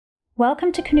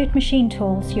Welcome to KNUTH Machine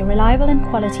Tools, your reliable and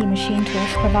quality machine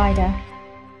tools provider.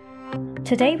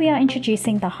 Today we are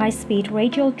introducing the high-speed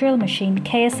Radial Drill Machine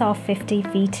KSR 50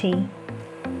 VT.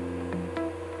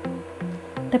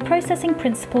 The processing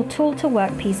principle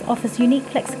tool-to-workpiece offers unique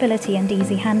flexibility and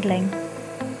easy handling.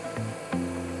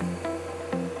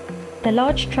 The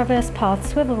large traverse path,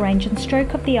 swivel range and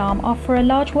stroke of the arm offer a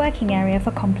large working area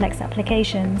for complex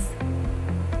applications.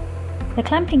 The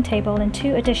clamping table and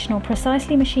two additional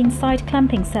precisely machined side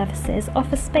clamping surfaces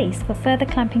offer space for further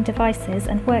clamping devices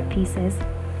and workpieces.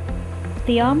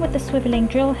 The arm with the swiveling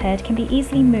drill head can be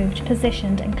easily moved,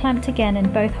 positioned and clamped again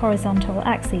in both horizontal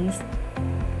axes.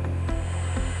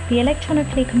 The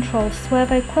electronically controlled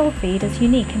servo quill feed is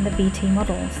unique in the VT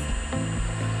models.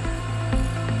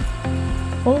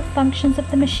 All functions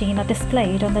of the machine are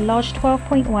displayed on the large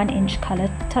 12.1-inch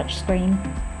coloured touchscreen.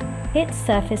 Its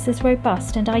surface is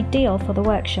robust and ideal for the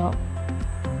workshop.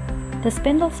 The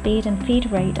spindle speed and feed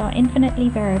rate are infinitely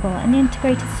variable, and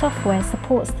integrated software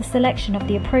supports the selection of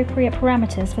the appropriate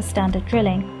parameters for standard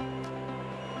drilling.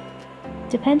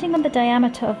 Depending on the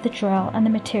diameter of the drill and the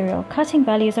material, cutting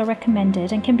values are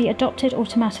recommended and can be adopted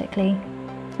automatically.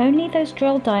 Only those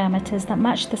drill diameters that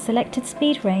match the selected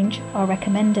speed range are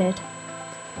recommended.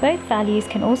 Both values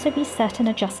can also be set and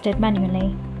adjusted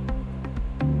manually.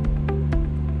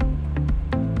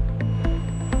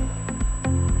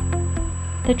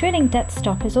 The drilling depth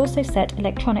stop is also set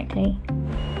electronically.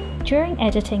 During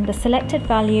editing, the selected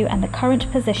value and the current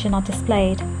position are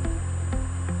displayed.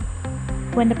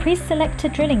 When the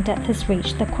pre-selected drilling depth is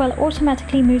reached, the quill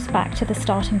automatically moves back to the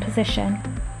starting position.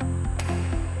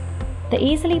 The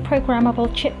easily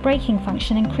programmable chip braking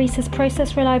function increases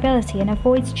process reliability and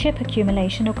avoids chip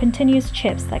accumulation or continuous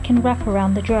chips that can wrap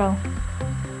around the drill.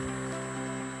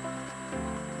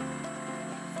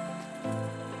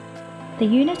 The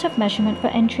unit of measurement for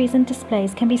entries and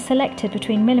displays can be selected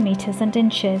between millimeters and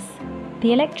inches.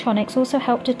 The electronics also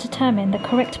help to determine the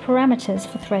correct parameters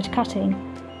for thread cutting.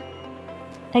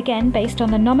 Again, based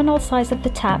on the nominal size of the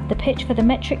tap, the pitch for the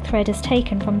metric thread is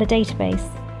taken from the database.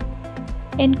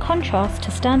 In contrast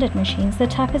to standard machines, the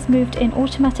tap is moved in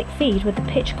automatic feed with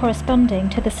the pitch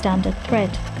corresponding to the standard thread.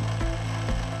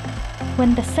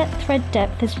 When the set thread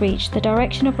depth is reached, the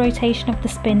direction of rotation of the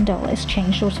spindle is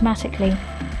changed automatically.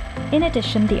 In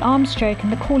addition, the arm stroke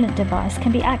and the coolant device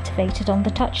can be activated on the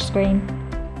touchscreen.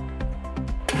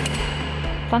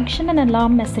 Function and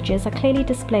alarm messages are clearly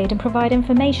displayed and provide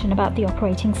information about the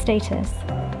operating status.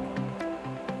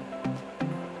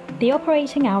 The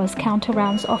operating hours counter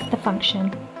rounds off the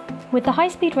function. With the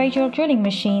high-speed Radial Drilling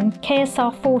Machine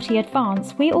KSR 40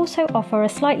 Advanced, we also offer a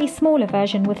slightly smaller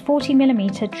version with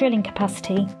 40mm drilling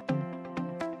capacity.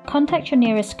 Contact your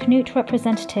nearest KNUTH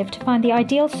representative to find the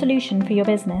ideal solution for your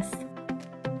business.